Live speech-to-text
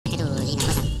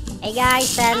Hey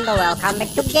guys, and welcome back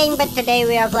to game. But today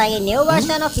we are playing a new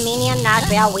version of Minion,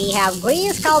 where we have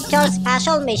green sculpture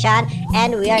special mission,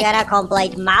 and we are gonna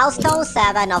complete milestone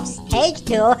 7 of stage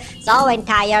 2. So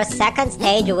entire second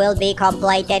stage will be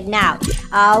completed now.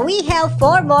 We have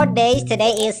 4 more days.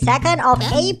 Today is 2nd of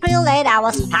April, and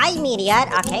our spy minion.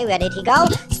 Okay, where did he go?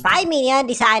 Spy minion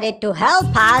decided to help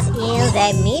us in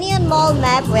the Minion Mall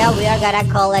map, where we are gonna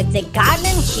collect the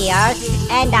garden shears,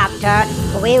 and after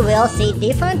we will see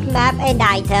different map and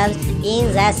items in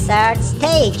the 3rd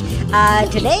stage.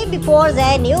 Today, before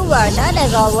the new version,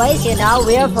 as always,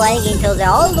 we are playing into the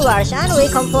old version. We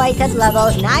completed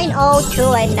levels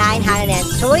 902 and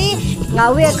 903.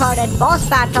 We recorded boss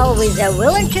battle with the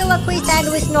ventriloquist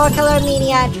and with Snorkeler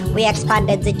Minion. We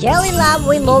expanded the Jelly Lab.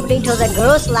 We moved into the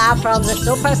Groose Lab from the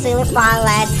Super Silly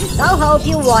Funland. So hope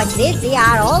you watched it. There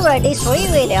are already 3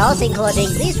 videos,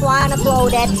 including this one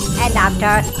uploaded, and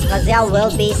after there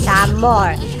will be some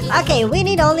more. Okay, we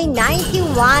need only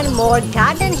 91 more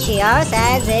garden shears,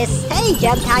 and this stage,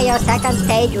 entire 2nd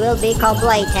stage, will be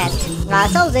completed.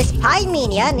 So the spy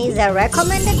minion is a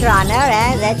recommended runner,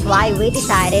 and that's why we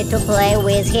decided to play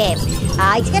with him.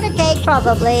 It's gonna take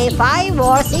probably 5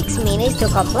 or 6 minutes to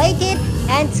complete it,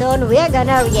 and soon we are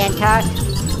gonna re-enter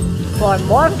for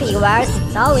more viewers.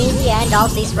 So in the end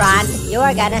of this run, you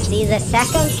are gonna see the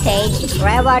 2nd stage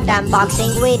reward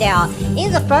unboxing video.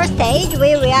 In the 1st stage,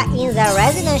 we were in the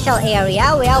residential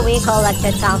area where we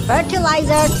collected some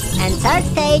fertilizers, and 3rd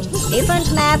stage,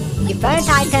 different map, different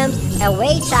items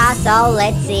awaits us. So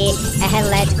let's see and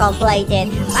let's complete it.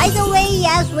 By the way,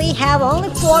 yes, we have only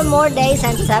 4 more days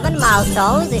and 7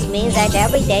 milestones. This means that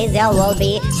every day there will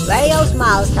be various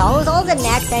milestones, all the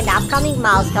next and upcoming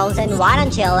milestones, and one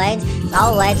challenge.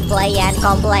 So let's play and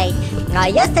complete.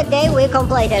 Yesterday we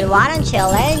completed one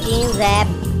challenge in the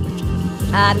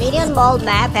Minion Mall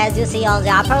map. As you see on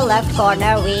the upper left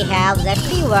corner, we have the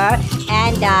fever,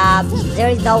 and there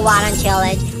is no one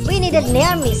challenge. We needed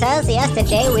near misses.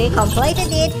 Yesterday we completed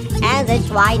it, and that's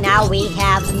why now we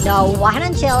have no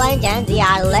one challenge, and there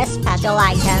are less special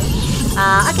items.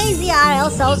 Okay, there are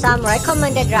also some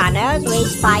recommended runners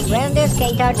with Spike, Reindeer,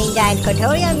 Skater, Ninja, and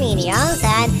Couturier minions,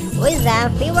 and with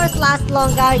them, fevers last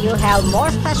longer. You have more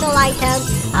special items.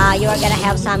 You are gonna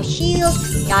have some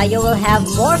shields. You will have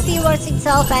more fevers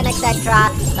itself, and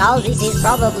etc. So this is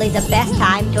probably the best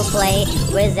time to play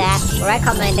with the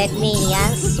recommended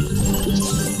minions.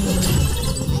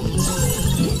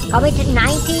 Committed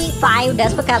 95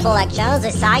 Despicable collections.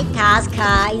 The side task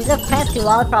is a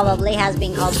festival probably has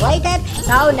been completed.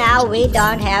 So now we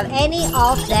don't have any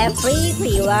of the free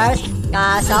fevers.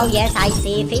 So yes, I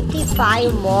see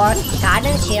 55 more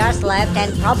garden shears left,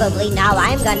 and probably now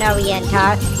I'm gonna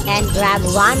re-enter and grab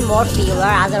one more fever.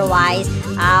 Otherwise,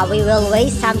 we will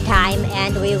waste some time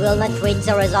and we will not reach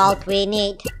the result we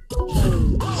need.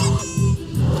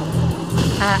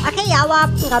 Okay, our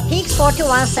Peaks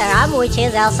 41 serum, which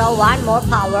is also one more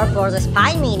power for the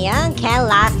spy minion, can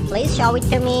last, please show it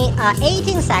to me,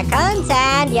 18 seconds.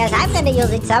 And yes, I'm gonna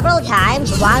use it several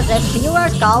times once the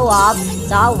viewers go off.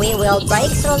 So we will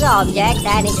break through the objects,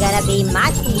 and it's gonna be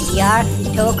much easier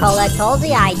to collect all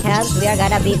the items. We are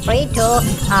gonna be free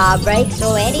to break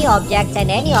through any objects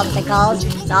and any obstacles.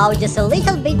 So just a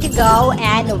little bit to go,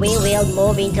 and we will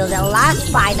move into the last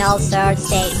final 3rd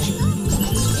stage.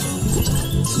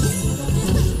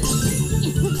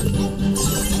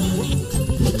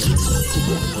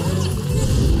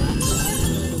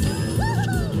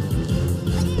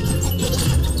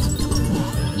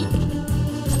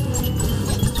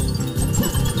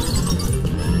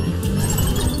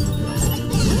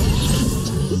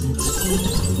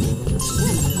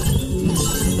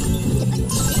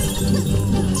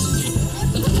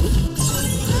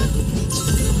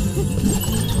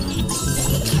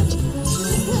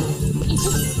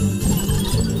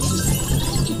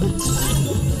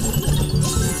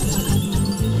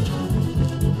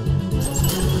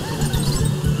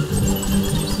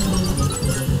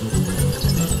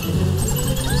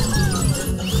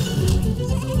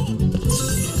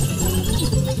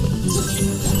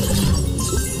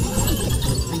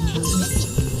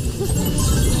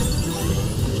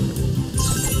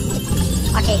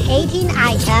 Okay, 18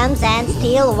 items and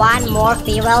still one more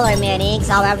fuel remaining,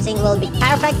 so everything will be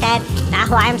perfect. And now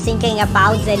I'm thinking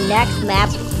about the next map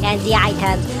and the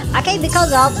items. Okay,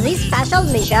 because of this special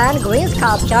mission, green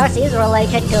sculptures is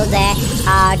related to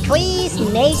the trees,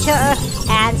 nature,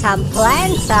 and some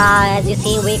plants. As you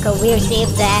see, we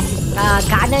received the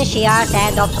garden shears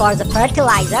and of course the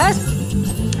fertilizers.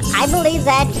 I believe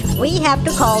that we have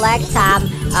to collect some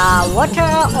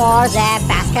water or the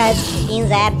basket in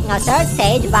the third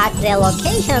stage, but the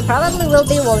location probably will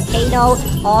be volcano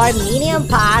or Minion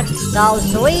Park. So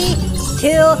 3,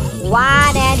 2,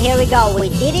 1, and here we go. We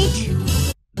did it.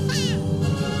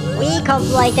 We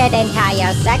completed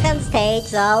entire second stage,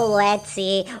 so let's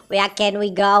see where can we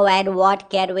go and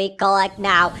what can we collect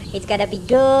now. It's gonna be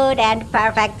good and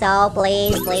perfect, so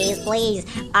please, please, please.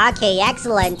 Okay,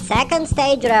 excellent. Second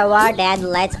stage reward, and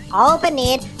let's open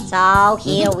it. So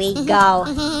here we go.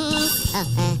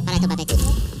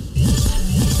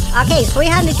 Okay,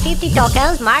 350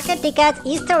 tokens, market tickets,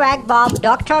 Easter egg Bob,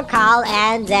 Dr. Carl,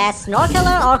 and the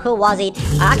snorkeler, or who was it?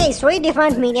 Okay, 3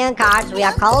 different minion cards we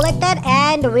are collected,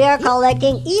 and we are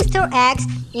collecting Easter eggs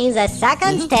in the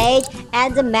second stage,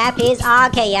 and the map is,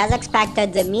 okay, as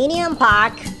expected, the Minion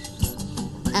Park.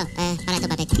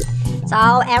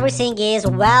 So everything is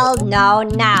well known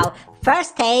now.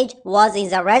 First stage was in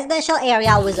the residential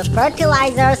area with the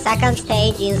fertilizer, second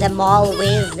stage in the mall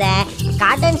with the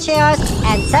garden chairs,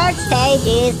 and third stage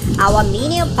is our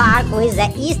Minion Park with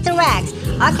the Easter eggs.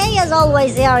 Okay, as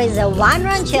always, there is a one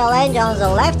run challenge on the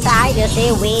left side. You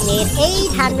see, we need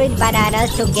 800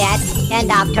 bananas to get,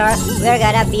 and after we're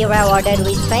gonna be rewarded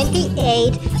with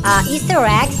 28 Easter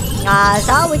eggs.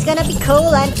 So it's gonna be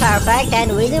cool and perfect,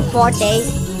 and within 4 days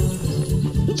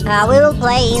we will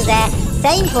play in the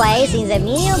same place in the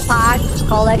Minion Park,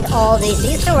 collect all these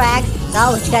Easter eggs.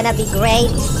 So it's gonna be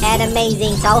great and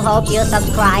amazing, so hope you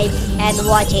subscribe and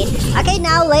watch it. Okay,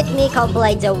 now let me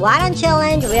complete the one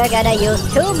challenge. We're gonna use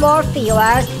 2 more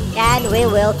viewers and we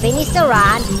will finish the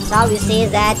run. So you see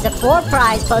that the 4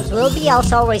 prize pots will be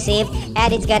also received,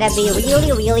 and it's gonna be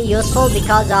really useful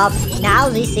because of now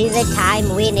this is the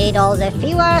time we need all the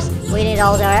viewers, we need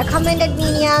all the recommended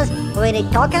minions, we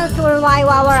need tokens to revive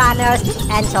our runners,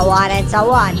 and so on and so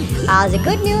on. The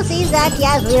good news is that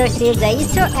yes, we received the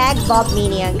Easter egg Bob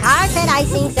minion cards, and I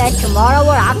think that tomorrow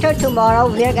or after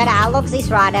tomorrow we're gonna unlock this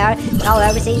runner, so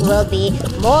everything will be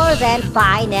more than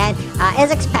fine. And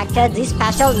as expected, this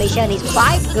special mission is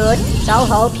quite good, so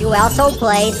hope you also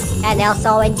played and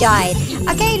also enjoyed.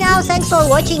 Okay, now thanks for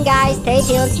watching, guys. Stay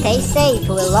tuned, stay safe.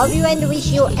 We love you and wish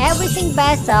you everything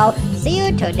best, so see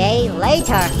you today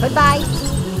later. Goodbye.